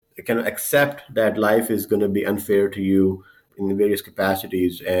kind of accept that life is going to be unfair to you in various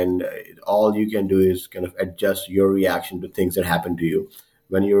capacities, and all you can do is kind of adjust your reaction to things that happen to you.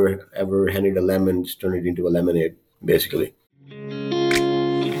 When you're ever handed a lemon, just turn it into a lemonade, basically.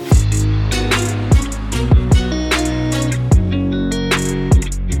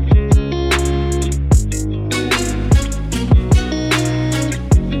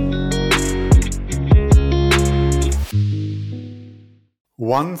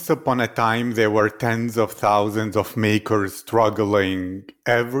 Once upon a time, there were tens of thousands of makers struggling.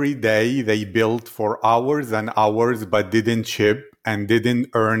 Every day they built for hours and hours but didn't ship and didn't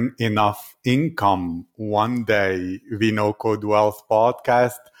earn enough income. One day, the No Code Wealth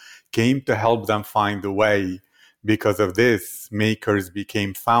podcast came to help them find a way. Because of this, makers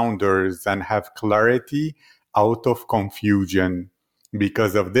became founders and have clarity out of confusion.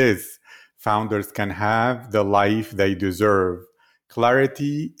 Because of this, founders can have the life they deserve.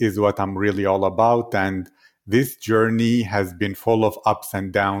 Clarity is what I'm really all about, and this journey has been full of ups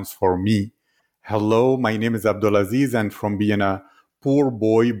and downs for me. Hello, my name is Abdulaziz, and from being a poor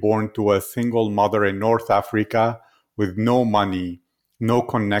boy born to a single mother in North Africa with no money, no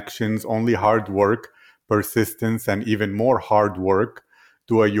connections, only hard work, persistence, and even more hard work,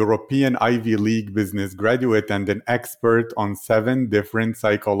 to a European Ivy League business graduate and an expert on 7 different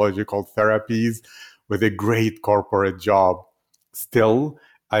psychological therapies with a great corporate job. Still,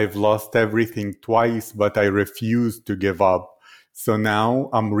 I've lost everything twice, but I refuse to give up. So now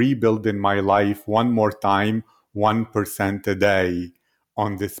I'm rebuilding my life one more time, 1% a day.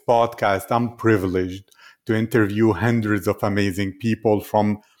 On this podcast, I'm privileged to interview hundreds of amazing people,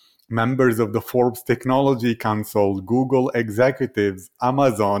 from members of the Forbes Technology Council, Google executives,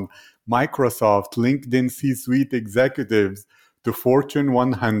 Amazon, Microsoft, LinkedIn C-suite executives, to Fortune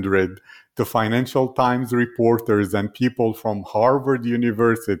 100, to Financial Times reporters and people from Harvard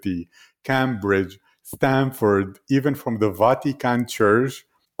University, Cambridge, Stanford, even from the Vatican Church,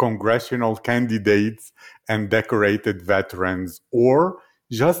 congressional candidates, and decorated veterans, or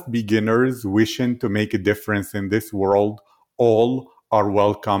just beginners wishing to make a difference in this world. All are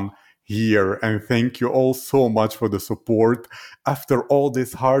welcome here. And thank you all so much for the support. After all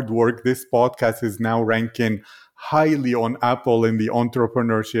this hard work, this podcast is now ranking highly on Apple in the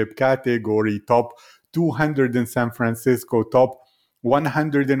entrepreneurship category, top 200 in San Francisco, top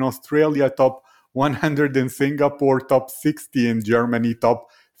 100 in Australia, top 100 in Singapore, top 60 in Germany, top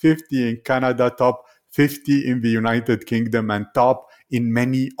 50 in Canada, top 50 in the United Kingdom, and top in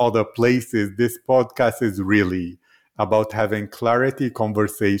many other places. This podcast is really about having clarity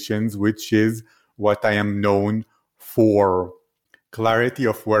conversations, which is what I am known for. Clarity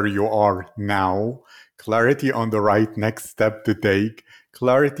of where you are now, clarity on the right next step to take,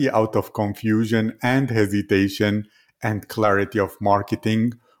 clarity out of confusion and hesitation, and clarity of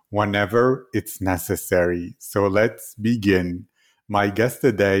marketing whenever it's necessary. So let's begin. My guest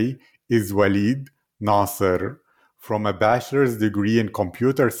today is Walid Nasser, from a bachelor's degree in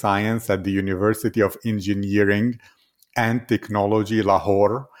computer science at the University of Engineering and Technology,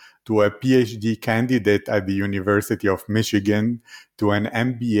 Lahore, to a PhD candidate at the University of Michigan, to an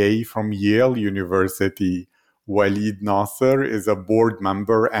MBA from Yale University. Walid Nasser is a board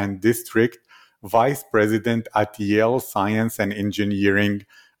member and district vice president at Yale Science and Engineering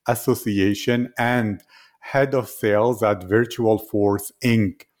Association and head of sales at Virtual Force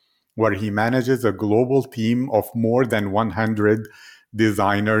Inc., where he manages a global team of more than 100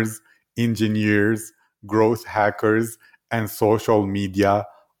 designers, engineers, growth hackers, and social media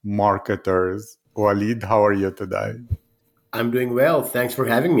marketers. Walid, how are you today? I'm doing well. Thanks for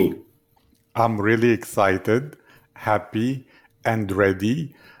having me. I'm really excited, happy, and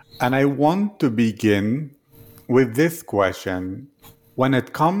ready. And I want to begin with this question. When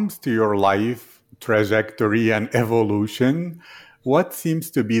it comes to your life trajectory and evolution, what seems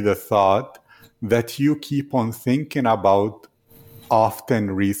to be the thought that you keep on thinking about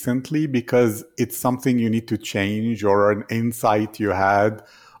often recently, because it's something you need to change, or an insight you had,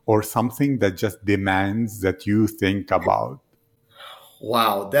 or something that just demands that you think about?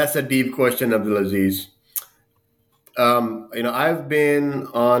 Wow, that's a deep question, Abdulaziz. I've been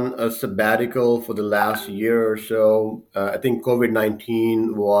on a sabbatical for the last year or so. I think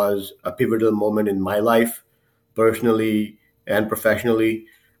COVID-19 was a pivotal moment in my life, personally and professionally.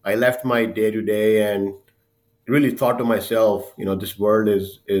 I left my day to day and really thought to myself, this world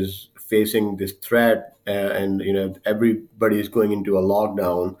is facing this threat, and everybody is going into a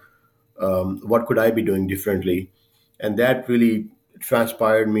lockdown. What could I be doing differently? And that really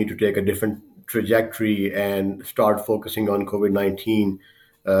transpired me to take a different trajectory and start focusing on COVID-19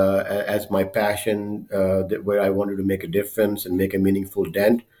 as my passion, where I wanted to make a difference and make a meaningful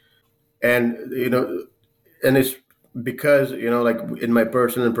dent. And and it's because like in my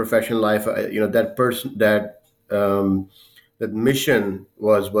personal and professional life, that person um, that mission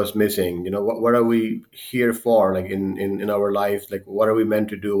was missing. What are we here for? Like in our life, like what are we meant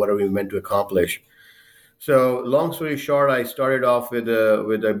to do? What are we meant to accomplish? So, long story short, I started off with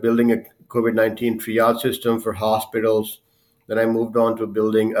building a COVID-19 triage system for hospitals. Then I moved on to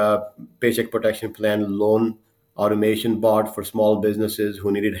building a paycheck protection plan loan automation bot for small businesses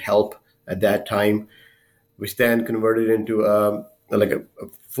who needed help at that time, which then converted into a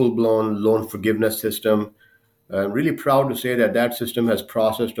full-blown loan forgiveness system. I'm really proud to say that that system has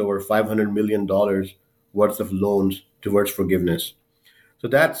processed over $500 million worth of loans towards forgiveness. So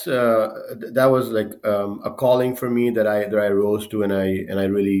that was like a calling for me that I rose to, and I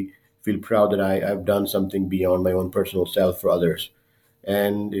really feel proud that I've done something beyond my own personal self for others.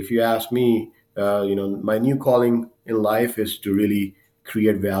 And if you ask me, my new calling in life is to really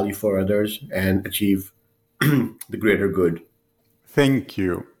create value for others and achieve the greater good. Thank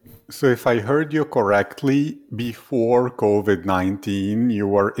you. So, if I heard you correctly, before COVID 19, you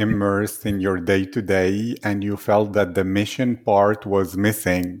were immersed in your day to day and you felt that the mission part was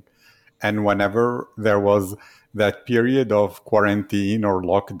missing. And whenever there was that period of quarantine or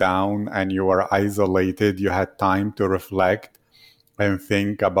lockdown and you were isolated, you had time to reflect and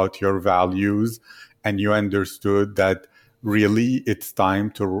think about your values. And you understood that really it's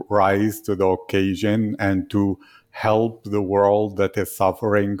time to rise to the occasion and to help the world that is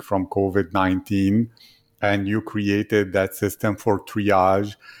suffering from COVID 19. And you created that system for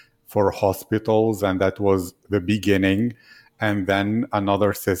triage for hospitals, and that was the beginning. And then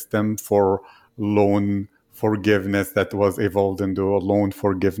another system for loan forgiveness that was evolved into a loan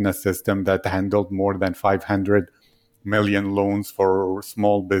forgiveness system that handled more than 500 million loans for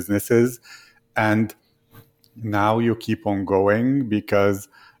small businesses. And now you keep on going because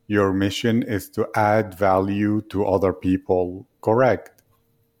your mission is to add value to other people, correct?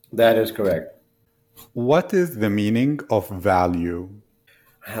 That is correct. What is the meaning of value?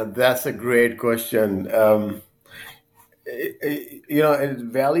 That's a great question.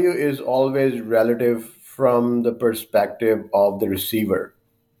 Value is always relative from the perspective of the receiver.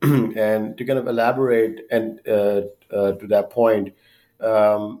 And to kind of elaborate and to that point,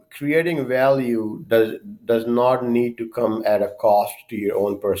 creating value does not need to come at a cost to your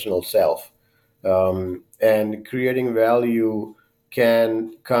own personal self. And creating value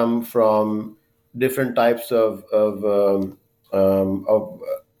can come from different types of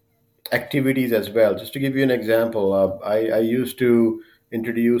activities as well. Just to give you an example, I used to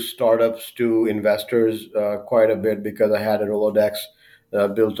introduce startups to investors quite a bit because I had a Rolodex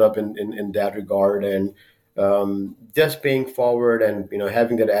built up in that regard, and just paying forward and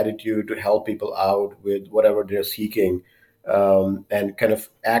having that attitude to help people out with whatever they're seeking, and kind of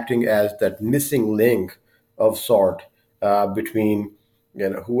acting as that missing link of sort between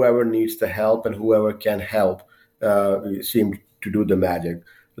whoever needs the help and whoever can help seemed to do the magic.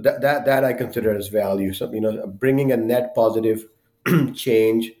 So that I consider as value. So bringing a net positive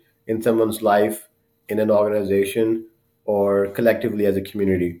change in someone's life, in an organization, or collectively as a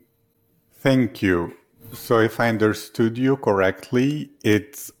community. Thank you. So, if I understood you correctly,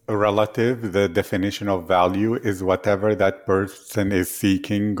 it's relative. The definition of value is whatever that person is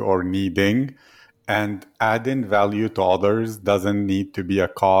seeking or needing. And adding value to others doesn't need to be a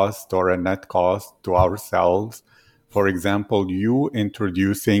cost or a net cost to ourselves. For example, you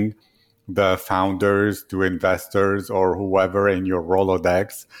introducing the founders to investors or whoever in your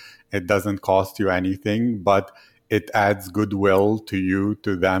Rolodex, it doesn't cost you anything, but it adds goodwill to you,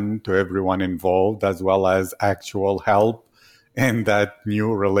 to them, to everyone involved, as well as actual help in that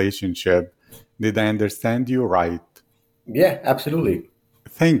new relationship. Did I understand you right? Yeah, absolutely.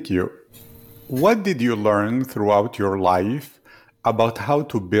 Thank you. What did you learn throughout your life about how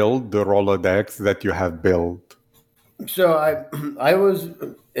to build the Rolodex that you have built? So I was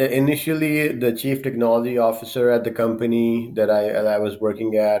initially the chief technology officer at the company that I was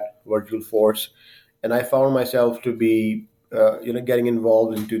working at, Virtual Force, and I found myself to be getting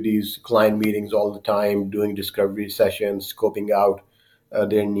involved into these client meetings all the time, doing discovery sessions, scoping out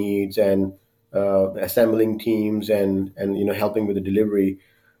their needs, and assembling teams, and helping with the delivery.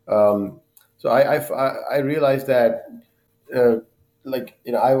 Um, so I realized that uh,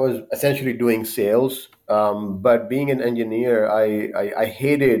 I was essentially doing sales, but being an engineer, I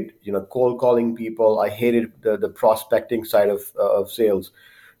hated cold calling people. I hated the prospecting side of sales.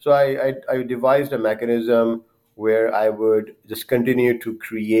 So I devised a mechanism where I would just continue to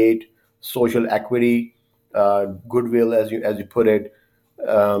create social equity, goodwill, as you put it,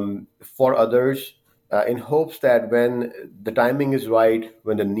 for others, in hopes that when the timing is right,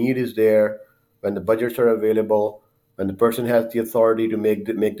 when the need is there, when the budgets are available, when the person has the authority to make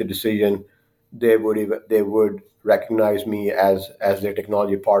the decision, they would recognize me as their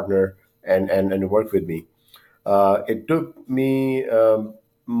technology partner and work with me. It took me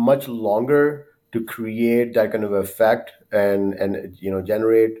much longer to create that kind of effect and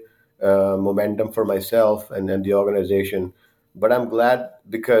generate momentum for myself and the organization. But I'm glad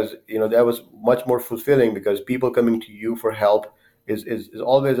because that was much more fulfilling because people coming to you for help is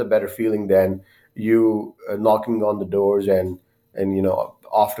always a better feeling than you knocking on the doors and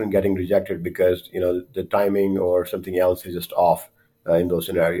often getting rejected because the timing or something else is just off in those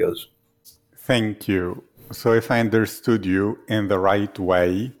scenarios. Thank you. So, if I understood you in the right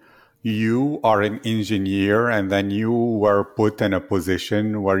way, you are an engineer and then you were put in a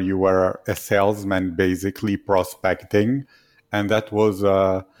position where you were a salesman, basically prospecting. And that was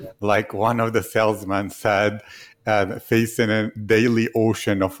like one of the salesmen said, facing a daily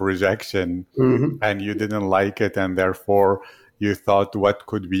ocean of rejection. Hmm. And you didn't like it. And therefore, you thought, what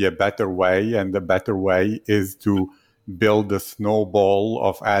could be a better way? And the better way is to build a snowball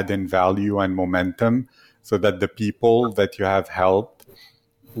of adding value and momentum so that the people that you have helped,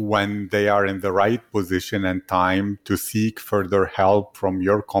 when they are in the right position and time to seek further help from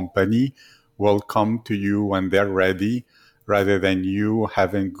your company, will come to you when they're ready, rather than you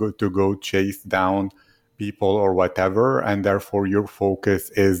having to go chase down people or whatever. And therefore, your focus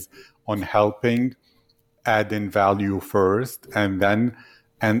is on helping, adding value first, and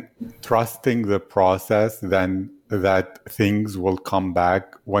trusting the process, then that things will come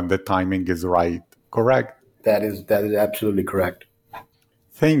back when the timing is right. Correct? That is absolutely correct.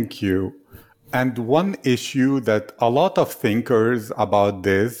 Thank you. And one issue that a lot of thinkers about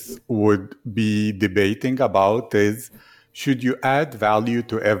this would be debating about is, should you add value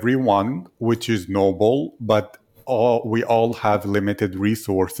to everyone, which is noble, but we all have limited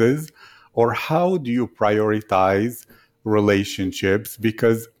resources? Or how do you prioritize relationships?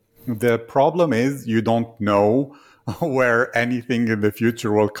 Because the problem is you don't know where anything in the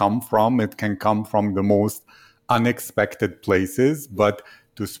future will come from. It can come from the most unexpected places, but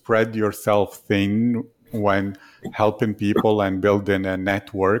to spread yourself thin when helping people and building a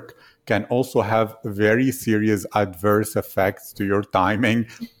network can also have very serious adverse effects to your timing,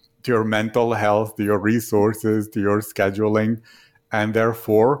 to your mental health, to your resources, to your scheduling. And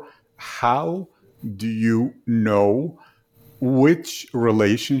therefore, how do you know which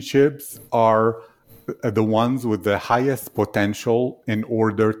relationships are the ones with the highest potential in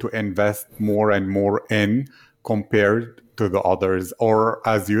order to invest more and more in compared to the others? Or,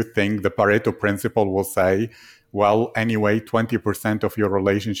 as you think, the Pareto principle will say, well, anyway, 20% of your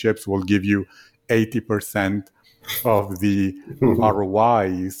relationships will give you 80% of the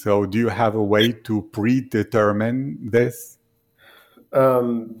ROI. So do you have a way to predetermine this?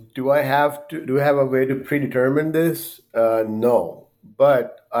 Do I have a way to predetermine this? No,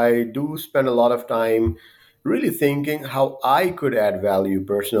 but I do spend a lot of time really thinking how I could add value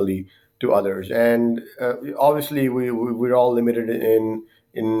personally to others. And obviously, we're all limited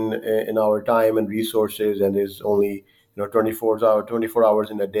in our time and resources, and there's only 24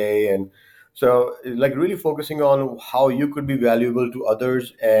 hours in a day, and so like really focusing on how you could be valuable to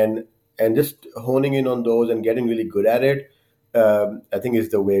others and just honing in on those and getting really good at it, I think is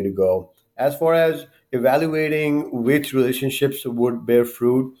the way to go. As far as evaluating which relationships would bear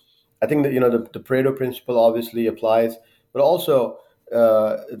fruit, I think that the Pareto principle obviously applies, but also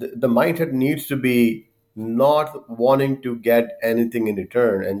the mindset needs to be not wanting to get anything in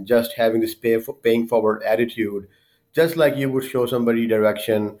return and just having this paying forward attitude, just like you would show somebody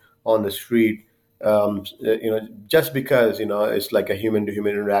direction on the street. Just because it's like a human to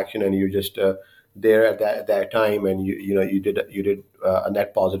human interaction, and you're just there at that time, and you did a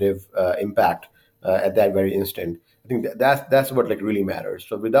net positive impact at that very instant. I think that's what like really matters.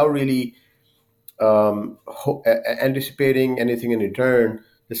 So without really anticipating anything in return,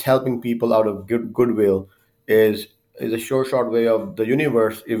 just helping people out of goodwill is a short way of the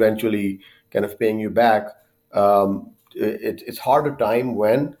universe eventually kind of paying you back. It's hard to time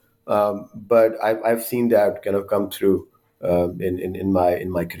when, but I've seen that kind of come through in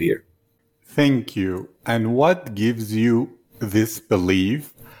my career. Thank you. And what gives you this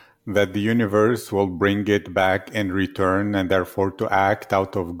belief that the universe will bring it back in return, and therefore to act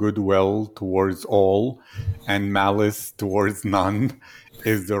out of goodwill towards all and malice towards none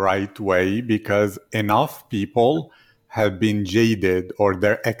is the right way? Because enough people have been jaded, or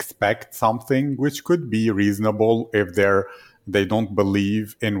they expect something which could be reasonable if they don't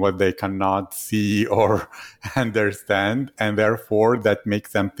believe in what they cannot see or understand, and therefore that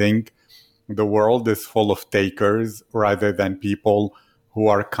makes them think the world is full of takers rather than people who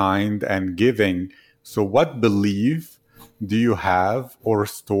are kind and giving. So, what belief do you have, or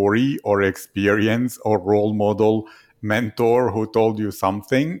story, or experience, or role model, mentor who told you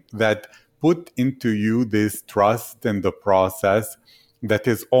something that put into you this trust in the process that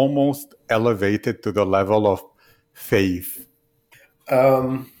is almost elevated to the level of faith?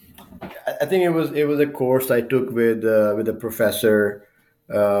 Um, I think it was a course I took with a professor,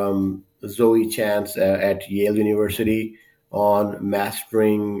 Zoe Chance, at Yale University, on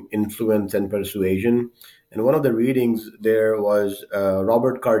mastering influence and persuasion. And one of the readings there was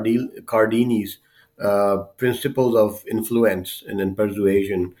Robert Cardini's Principles of Influence and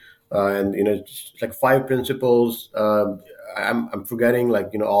Persuasion. And it's like five principles. I'm forgetting,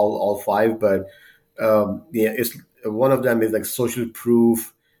 like, all five, but yeah, it's one of them is like social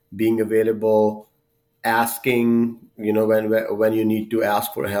proof, being available, asking, when you need to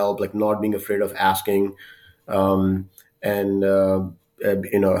ask for help, like not being afraid of asking, um, and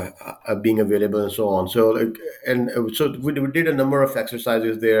being available and so on. So like, so we did a number of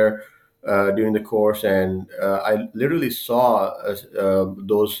exercises there during the course, and I literally saw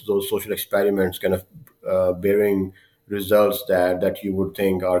those social experiments kind of bearing results that you would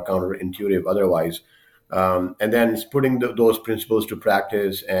think are counterintuitive otherwise. And then it's putting those principles to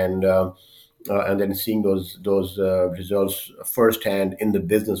practice, and then seeing those results firsthand in the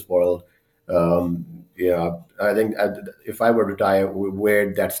business world. Yeah, I think if I were to tie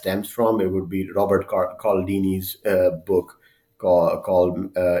where that stems from, it would be Robert Cialdini's book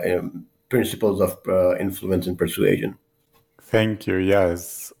called Principles of Influence and Persuasion. Thank you.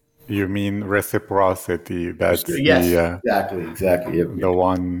 Yes. You mean reciprocity. That's Yes, exactly, exactly. Yep, the yep.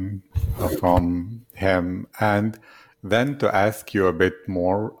 one from him. And then to ask you a bit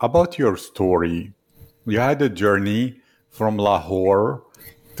more about your story. You had a journey from Lahore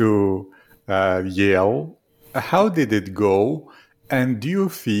to Yale. How did it go? And do you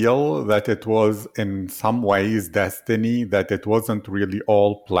feel that it was in some ways destiny, that it wasn't really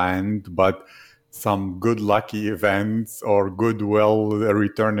all planned, but some good lucky events or goodwill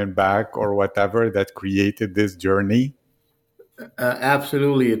returning back or whatever that created this journey?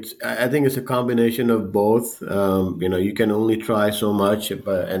 Absolutely, I think it's a combination of both. You can only try so much,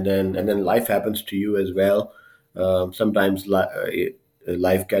 but and then life happens to you as well. Sometimes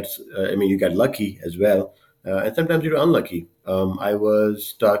life gets. I mean, you get lucky as well, and sometimes you're unlucky. I was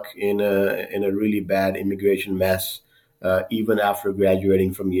stuck in a really bad immigration mess, even after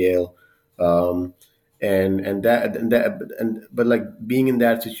graduating from Yale. Um, and but like being in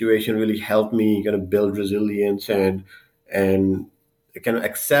that situation really helped me kind of build resilience and kind of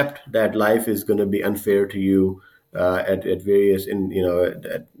accept that life is going to be unfair to you at various in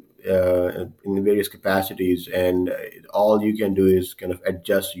various capacities, and all you can do is kind of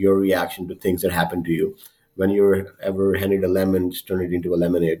adjust your reaction to things that happen to you. When you're ever handed a lemon, just turn it into a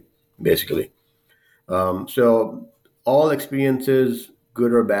lemonade, basically. So all experiences,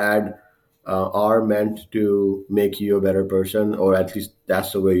 good or bad, are meant to make you a better person, or at least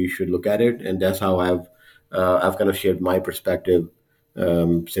that's the way you should look at it, and that's how I've kind of shaped my perspective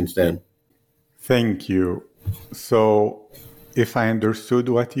since then. Thank you. So, if I understood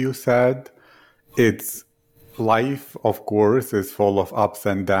what you said, it's life, of course, is full of ups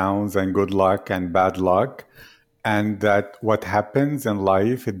and downs and good luck and bad luck. And that what happens in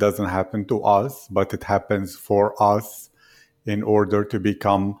life, it doesn't happen to us, but it happens for us in order to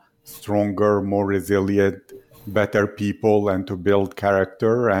become stronger, more resilient, better people, and to build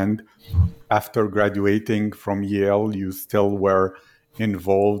character. And after graduating from Yale, you still were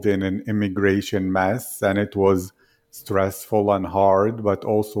involved in an immigration mess, and it was stressful and hard, but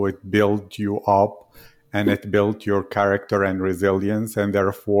also it built you up and it built your character and resilience. And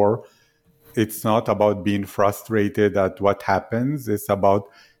therefore, it's not about being frustrated at what happens, it's about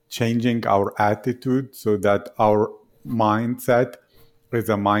changing our attitude so that our mindset is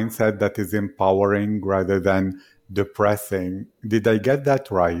a mindset that is empowering rather than depressing. Did I get that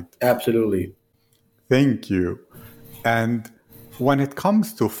right? Absolutely. Thank you. And when it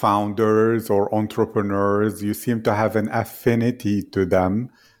comes to founders or entrepreneurs, you seem to have an affinity to them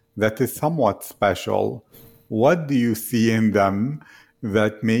that is somewhat special. What do you see in them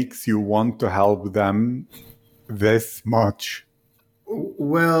that makes you want to help them this much?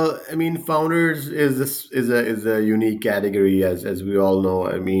 Well, I mean, founders is a unique category, as we all know.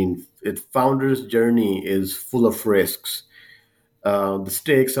 I mean, founders' journey is full of risks. The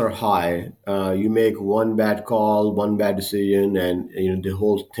stakes are high. You make one bad call, one bad decision, and the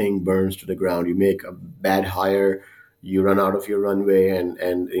whole thing burns to the ground. You make a bad hire, you run out of your runway, and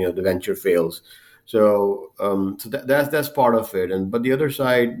the venture fails. So that's part of it. And but the other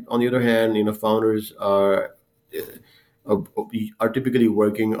side, on the other hand, founders are, are typically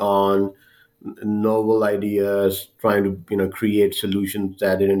working on novel ideas, trying to create solutions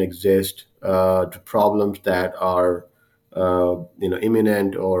that didn't exist to problems that are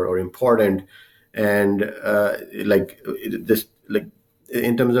imminent or important, and this like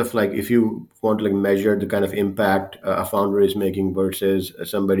in terms of like if you want to like measure the kind of impact a founder is making versus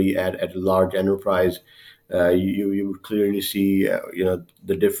somebody at a large enterprise, you would clearly see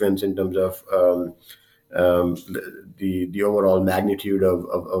the difference in terms of the overall magnitude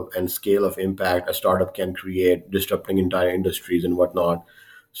of and scale of impact a startup can create, disrupting entire industries and whatnot.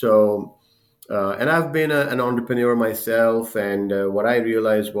 So, and I've been an entrepreneur myself, and what I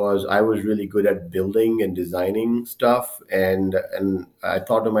realized was I was really good at building and designing stuff, and I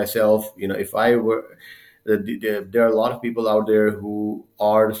thought to myself, if I were there are a lot of people out there who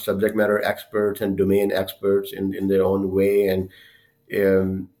are subject matter experts and domain experts in their own way, and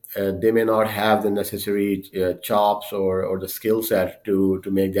they may not have the necessary chops or the skill set to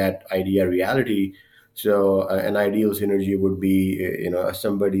make that idea reality. So an ideal synergy would be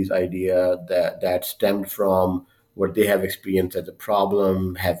somebody's idea that stemmed from what they have experienced as a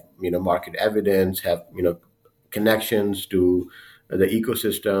problem, have market evidence, have connections to the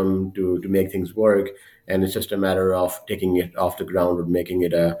ecosystem to make things work, and it's just a matter of taking it off the ground or making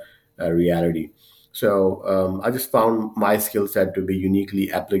it a reality. So I just found my skill set to be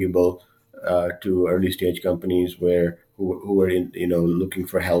uniquely applicable to early stage companies who were in looking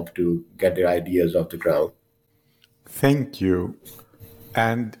for help to get their ideas off the ground. Thank you.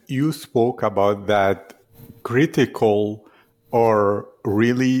 And you spoke about that critical or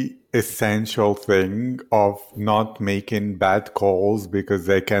really essential thing of not making bad calls because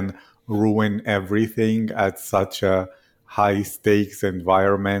they can ruin everything at such a high stakes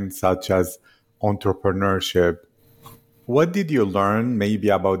environment, such as entrepreneurship. What did you learn maybe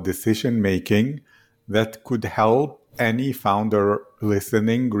about decision making that could help any founder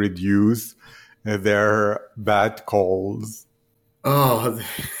listening reduce their bad calls? Oh,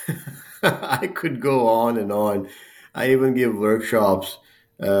 I could go on and on. I even give workshops.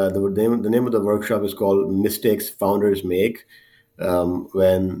 The name of the workshop is called "Mistakes Founders Make"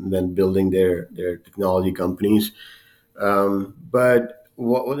 when building their technology companies. But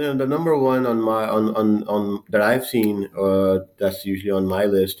the number one on that I've seen that's usually on my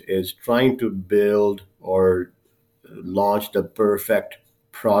list is trying to build or launch the perfect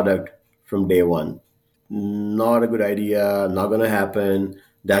product from day one. Not a good idea, not going to happen.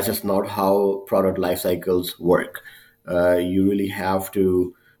 That's just not how product life cycles work. You really have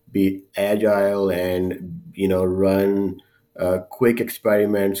to be agile and run quick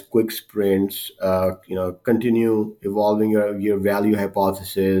experiments, quick sprints. Continue evolving your value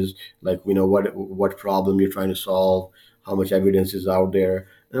hypothesis, like what problem you're trying to solve, how much evidence is out there,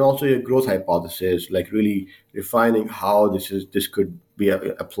 and also your growth hypothesis, like really refining how this could be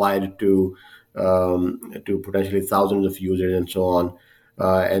applied to potentially thousands of users and so on.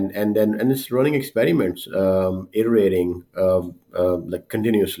 And it's running experiments, iterating like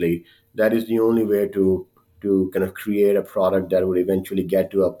continuously. That is the only way to kind of create a product that would eventually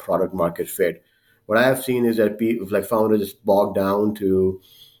get to a product market fit. What I have seen is that people like founders just bog down to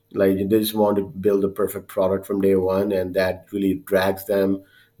like they just want to build a perfect product from day one, and that really drags them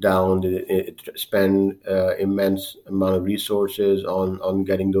down. It spend immense amount of resources on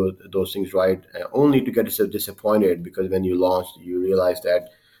getting those things right, only to get so disappointed because when you launch, you realize that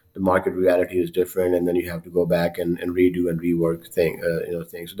the market reality is different, and then you have to go back and redo and rework things.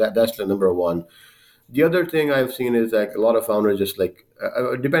 So that's the number one. The other thing I've seen is like a lot of founders just like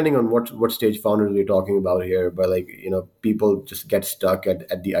depending on what stage founders we're talking about here, but like people just get stuck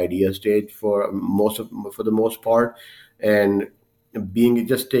at the idea stage for the most part, and being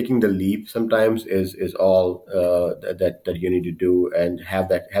just taking the leap sometimes is all that you need to do, and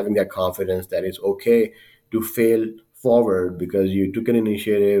having that confidence that it's okay to fail forward because you took an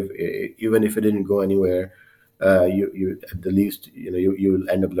initiative, even if it didn't go anywhere. You at the least you will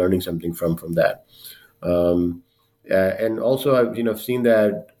end up learning something from that. um, and also I've seen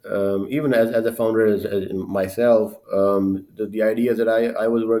that even as a founder as myself, the ideas that I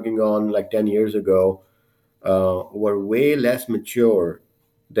was working on like 10 years ago were way less mature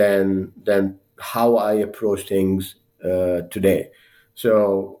than how I approach things today.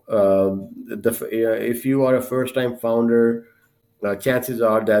 So if you are a first time founder, chances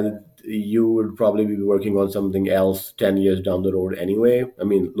are that you would probably be working on something else 10 years down the road anyway. I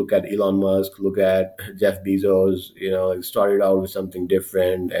mean, look at Elon Musk, look at Jeff Bezos, started out with something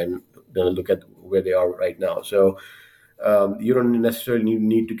different, and then look at where they are right now. So you don't necessarily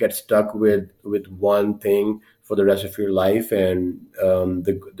need to get stuck with one thing for the rest of your life, and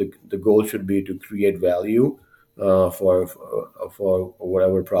the goal should be to create value for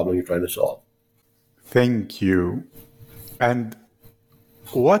whatever problem you're trying to solve. Thank you. And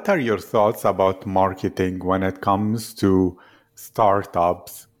what are your thoughts about marketing when it comes to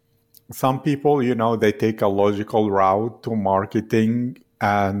startups? Some people, they take a logical route to marketing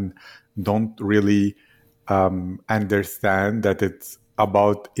and don't really understand that it's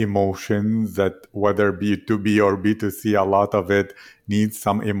about emotions, that whether B2B or B2C, a lot of it needs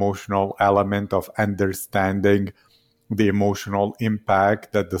some emotional element of understanding the emotional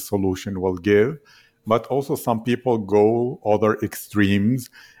impact that the solution will give. But also some people go other extremes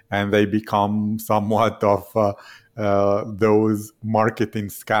and they become somewhat of those marketing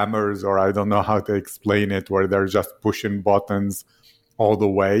scammers, or I don't know how to explain it, where they're just pushing buttons all the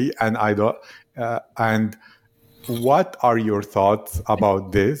way. And and what are your thoughts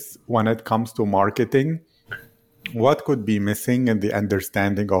about this when it comes to marketing? What could be missing in the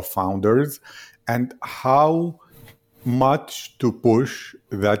understanding of founders, and how much to push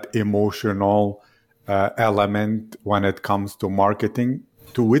that emotional element when it comes to marketing,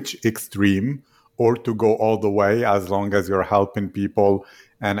 to which extreme, or to go all the way as long as you're helping people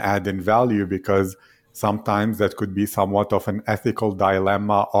and adding value? Because sometimes that could be somewhat of an ethical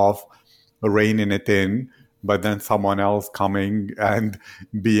dilemma of reining it in, but then someone else coming and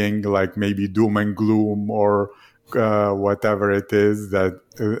being like maybe doom and gloom, or whatever it is, that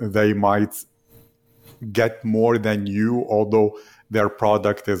they might get more than you, although their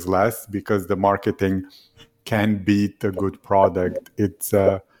product is less, because the marketing can beat a good product. It's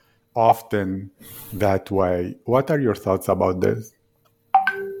often that way. What are your thoughts about this?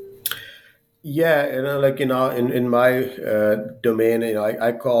 Yeah, like in my domain,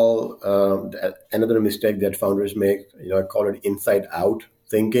 I call another mistake that founders make. I call it inside out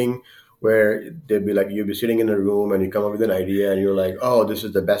thinking, where they'd be like, you'll be sitting in a room and you come up with an idea and you're like, oh, this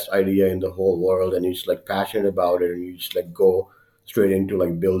is the best idea in the whole world, and you're just like passionate about it, and you just like go straight into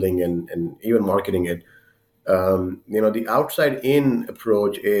like building and even marketing it. The outside in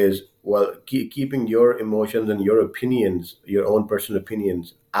approach is, well, keeping your emotions and your opinions, your own personal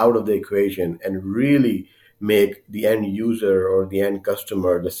opinions, out of the equation, and really make the end user or the end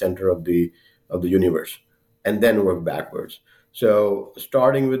customer the center of the universe, and then work backwards. So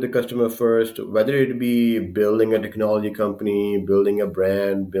starting with the customer first, whether it be building a technology company, building a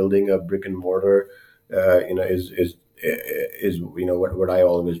brand, building a brick and mortar, is what I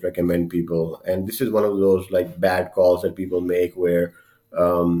always recommend people. And this is one of those like bad calls that people make, where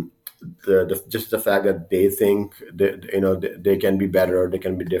the just the fact that they think that they can be better, they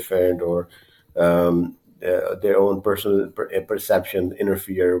can be different, or their own personal perception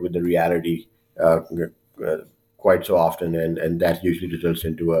interfere with the reality uh, quite so often, and that usually results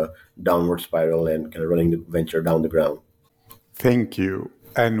into a downward spiral and kind of running the venture down the ground. Thank you.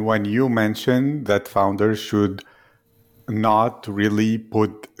 And when you mentioned that founders should not really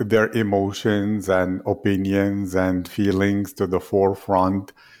put their emotions and opinions and feelings to the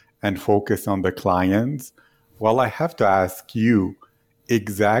forefront and focus on the clients, well, I have to ask you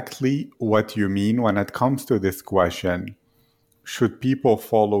exactly what you mean when it comes to this question. Should people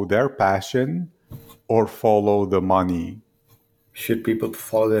follow their passion or follow the money? Should people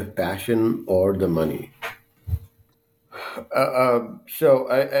follow their passion or the money? So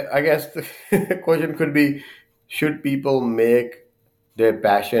I guess the question could be, should people make their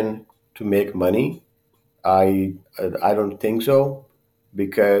passion to make money? I don't think so,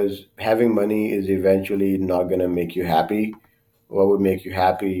 because having money is eventually not going to make you happy. What would make you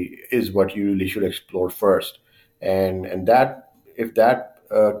happy is what you really should explore first, and that, if that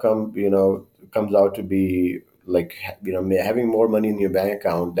comes out to be like having more money in your bank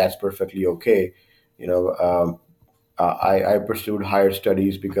account, that's perfectly okay. You know, I pursued higher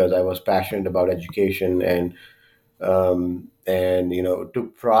studies because I was passionate about education, and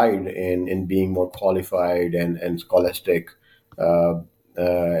took pride in being more qualified and scholastic, uh,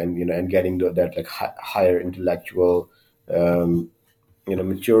 and getting that like higher intellectual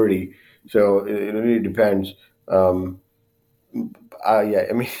maturity. So it really depends. Yeah,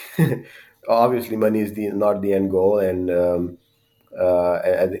 I mean, obviously, money is the not the end goal, and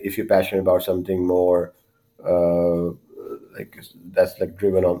if you're passionate about something more, uh, like that's like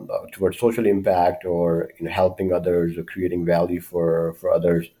driven on towards social impact, or helping others, or creating value for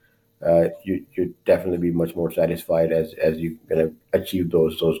others, you'd definitely be much more satisfied as you kind of achieve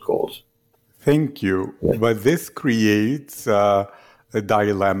those goals. Thank you. But this creates a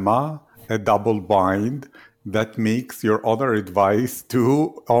dilemma, a double bind that makes your other advice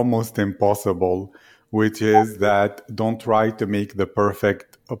too almost impossible. which is that don't try to make the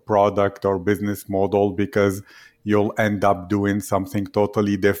perfect product or business model, because you'll end up doing something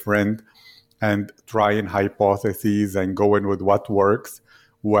totally different, and trying hypotheses and going with what works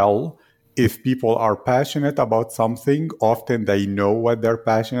well. If people are passionate about something, often they know what they're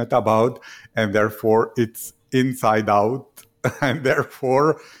passionate about, and therefore it's inside out. And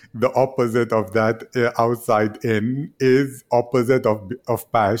therefore, the opposite of that, outside in, is opposite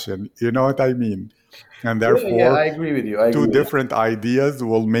of passion. You know what I mean? And Yeah, I therefore, agree with you. I agree two with you. different ideas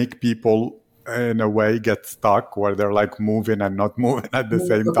will make people in a way get stuck where they're like moving and not moving at the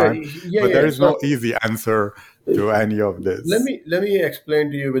same Okay, time. yeah, But yeah. there is no easy answer to any of Let this. me let me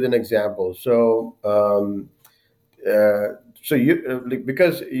explain to you with an example. So you like,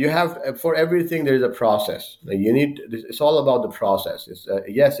 because you have for everything there is a process. Like, you need it's all about the process. It's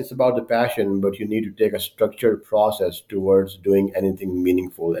yes, it's about the passion, but you need to take a structured process towards doing anything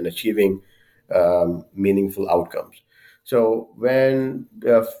meaningful and achieving meaningful outcomes. So when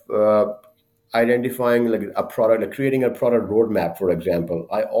identifying like a product, like creating a product roadmap, for example,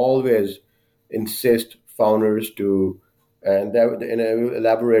 I always insist founders to, and I will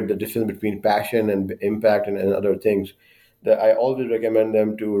elaborate the difference between passion and impact and other things. That I always recommend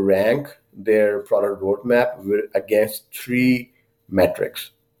them to rank their product roadmap against three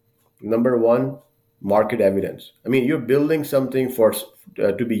metrics. Number one, market evidence. I mean, you're building something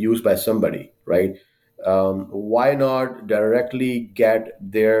to be used by somebody, right? Why not directly get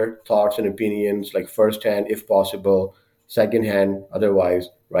their thoughts and opinions, like firsthand, if possible, secondhand, otherwise,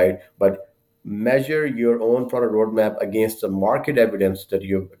 right? But measure your own product roadmap against the market evidence that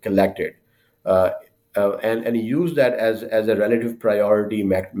you've collected, uh, and use that as a relative priority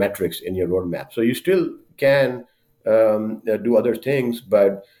metrics in your roadmap. So you still can do other things,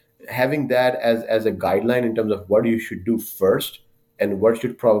 but having that as a guideline in terms of what you should do first and what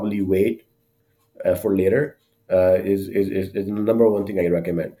should probably wait for later is the number one thing I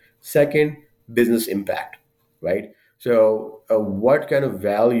recommend. Second, business impact, right? So, what kind of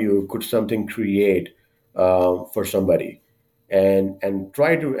value could something create for somebody? And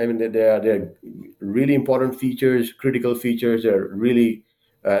try to. I mean, there are really important features, critical features. They're really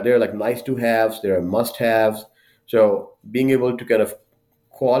they're like nice to haves. There are must haves. So, being able to kind of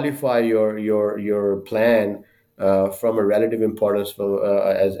qualify your plan from a relative importance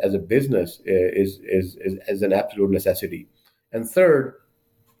as a business is an absolute necessity. And third,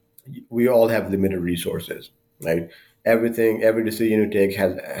 we all have limited resources, right? Every decision you take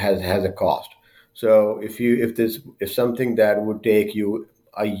has a cost. So if something that would take you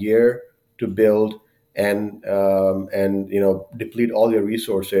a year to build and deplete all your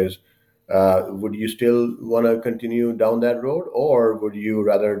resources, would you still want to continue down that road, or would you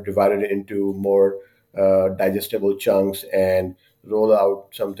rather divide it into more digestible chunks and roll out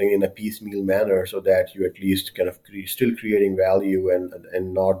something in a piecemeal manner so that you at least kind of still creating value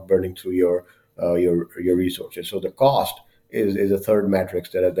and not burning through your resources? So the cost is a third matrix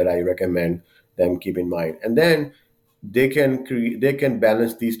that I recommend them keep in mind, and then they can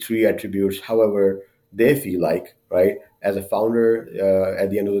balance these three attributes however they feel like, right? As a founder, at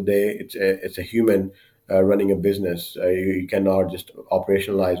the end of the day, it's a human running a business. You cannot just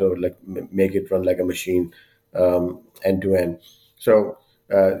operationalize or like make it run like a machine end to end. So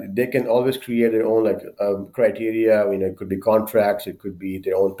they can always create their own like criteria. It could be contracts, it could be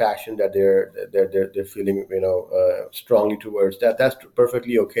their own passion that they're feeling strongly towards that. That's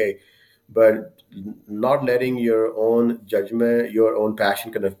perfectly okay, but not letting your own judgment, your own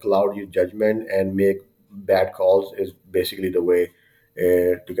passion kind of cloud your judgment and make bad calls is basically the way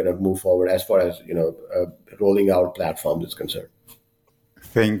to kind of move forward as far as rolling out platforms is concerned.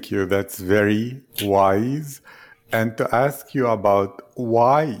 Thank you. That's very wise. And to ask you about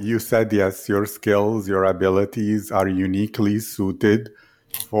why you said, yes, your skills, your abilities are uniquely suited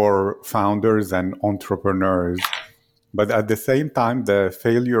for founders and entrepreneurs. But at the same time, the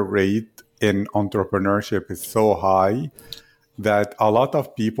failure rate in entrepreneurship is so high that a lot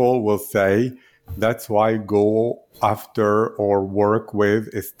of people will say that's why go after or work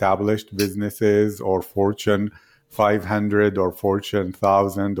with established businesses or Fortune 500 or Fortune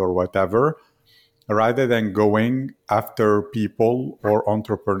 1000 or whatever, rather than going after people or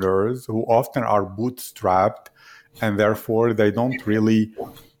entrepreneurs who often are bootstrapped, and therefore they don't really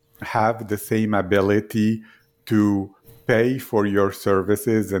have the same ability to pay for your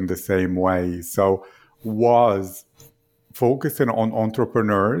services in the same way. So was focusing on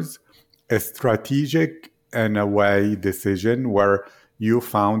entrepreneurs a strategic, in a way, decision where you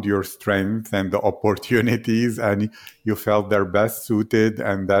found your strength and the opportunities and you felt they're best suited,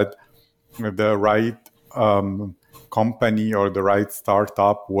 and that the right company or the right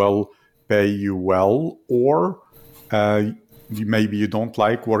startup will pay you well, or maybe you don't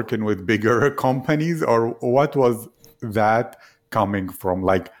like working with bigger companies, or what was that coming from?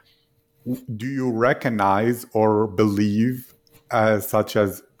 Like, do you recognize or believe, such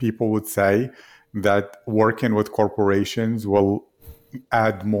as people would say, that working with corporations will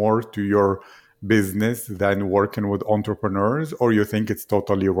add more to your business than working with entrepreneurs, or you think it's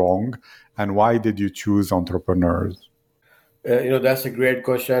totally wrong? And why did you choose entrepreneurs? That's a great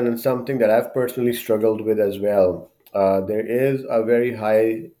question and something that I've personally struggled with as well. There is a very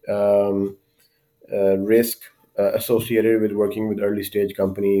high risk associated with working with early stage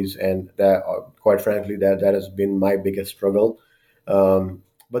companies, and that, quite frankly, that has been my biggest struggle.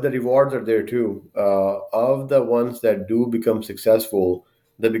 But the rewards are there too. Of the ones that do become successful,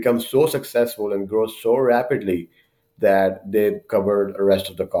 they become so successful and grow so rapidly that they cover the rest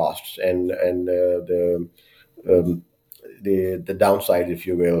of the costs and um, the downside, if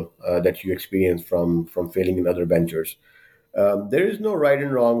you will, that you experience from failing in other ventures. There is no right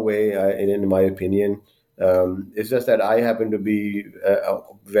and wrong way, in my opinion. It's just that I happen to be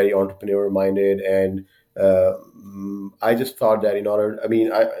very entrepreneur minded, and I just thought that in order, I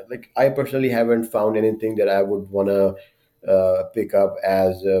mean, I personally haven't found anything that I would want to pick up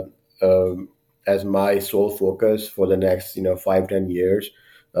as my sole focus for the next 5-10 years.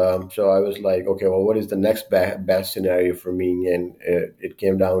 So I was like, okay, well, what is the next best scenario for me? And it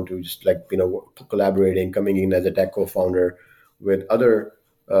came down to just like collaborating, coming in as a tech co-founder with other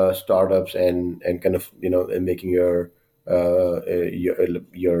startups and kind of and making your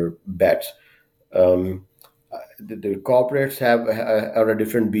bets. Um, the corporates are a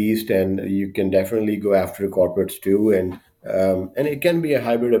different beast, and you can definitely go after corporates too, and it can be a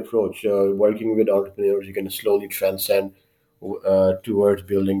hybrid approach. Working with entrepreneurs, you can slowly transcend towards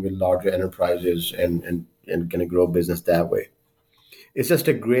building with larger enterprises and kind of grow business that way. It's just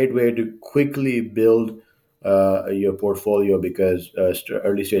a great way to quickly build your portfolio because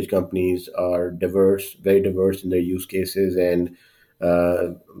early stage companies are diverse, very diverse in their use cases, and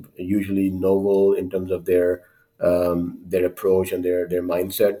uh, usually novel in terms of their approach and their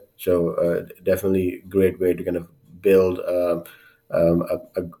mindset. So definitely great way to kind of build a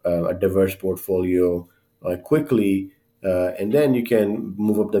diverse portfolio quickly, and then you can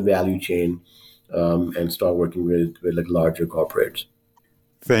move up the value chain and start working with like larger corporates.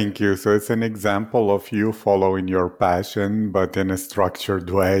 Thank you. So it's an example of you following your passion, but in a structured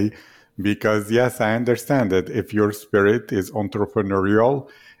way. Because, yes, I understand that if your spirit is entrepreneurial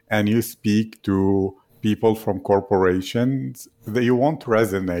and you speak to people from corporations, that you won't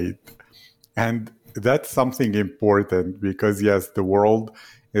resonate. And that's something important because, yes, the world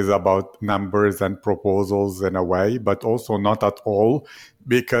is about numbers and proposals in a way, but also not at all.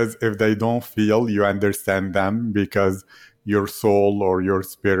 Because if they don't feel you understand them, because your soul or your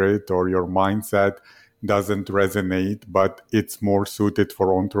spirit or your mindset doesn't resonate, but it's more suited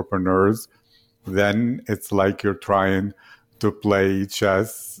for entrepreneurs, then it's like you're trying to play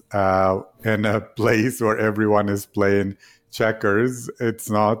chess in a place where everyone is playing checkers. It's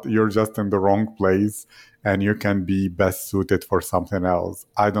not, you're just in the wrong place and you can be best suited for something else.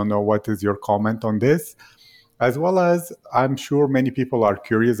 I don't know what is your comment on this, as well as I'm sure many people are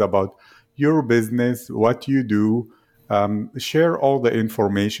curious about your business, what you do. Share all the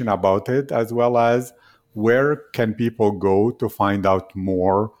information about it, as well as where can people go to find out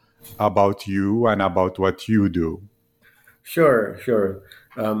more about you and about what you do. Sure, sure.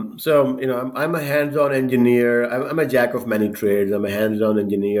 So I'm a hands-on engineer. I'm a jack of many trades. I'm a hands-on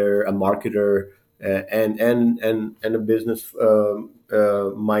engineer, a marketer, and a business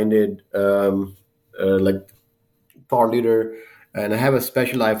minded like thought leader. And I have a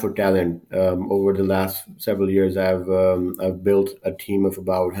special eye for talent. Over the last several years, I've built a team of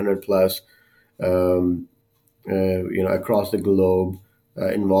about 100 plus. Um, across the globe,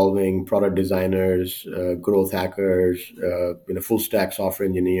 involving product designers, growth hackers, full stack software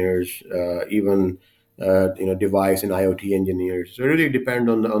engineers, even device and IoT engineers. So it really depends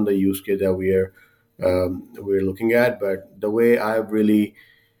on the use case that we're looking at. But the way I've really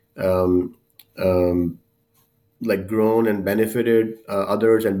um, um, like grown and benefited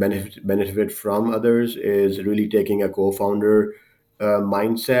others and benefit from others is really taking a co-founder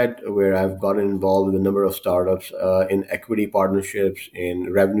mindset where I've gotten involved with a number of startups in equity partnerships,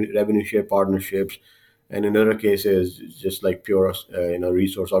 in revenue share partnerships, and in other cases just like pure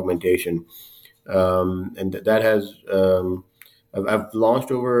resource augmentation. And that has I've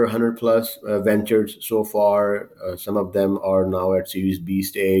launched over 100 plus ventures so far. Some of them are now at Series B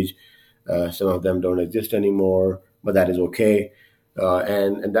stage. Some of them don't exist anymore, but that is okay.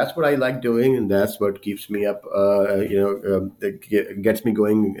 And that's what I like doing, and that's what keeps me up. It gets me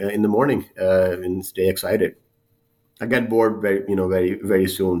going in the morning and stay excited. I get bored very very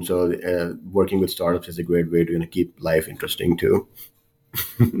soon. So working with startups is a great way to keep life interesting too.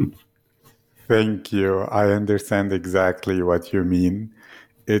 Thank you. I understand exactly what you mean.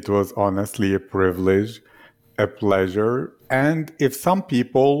 It was honestly a privilege, a pleasure. And if some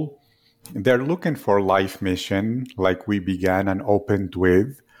people they're looking for life mission like we began and opened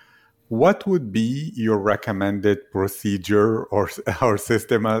with, what would be your recommended procedure or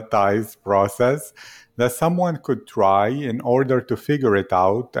systematized process that someone could try in order to figure it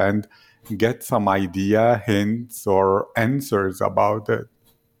out and get some idea, hints, or answers about it?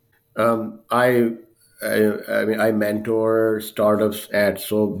 Um, I, I mean, I mentor startups at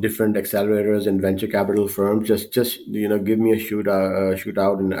so different accelerators and venture capital firms. Just give me a shoot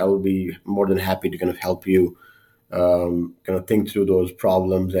out, and I will be more than happy to kind of help you, kind of think through those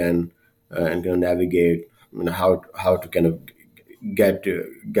problems and kind of navigate, how to kind of get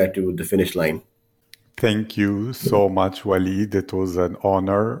to the finish line. Thank you so much, Walid. It was an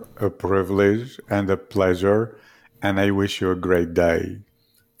honor, a privilege, and a pleasure. And I wish you a great day.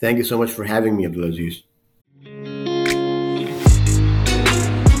 Thank you so much for having me, Abdulaziz.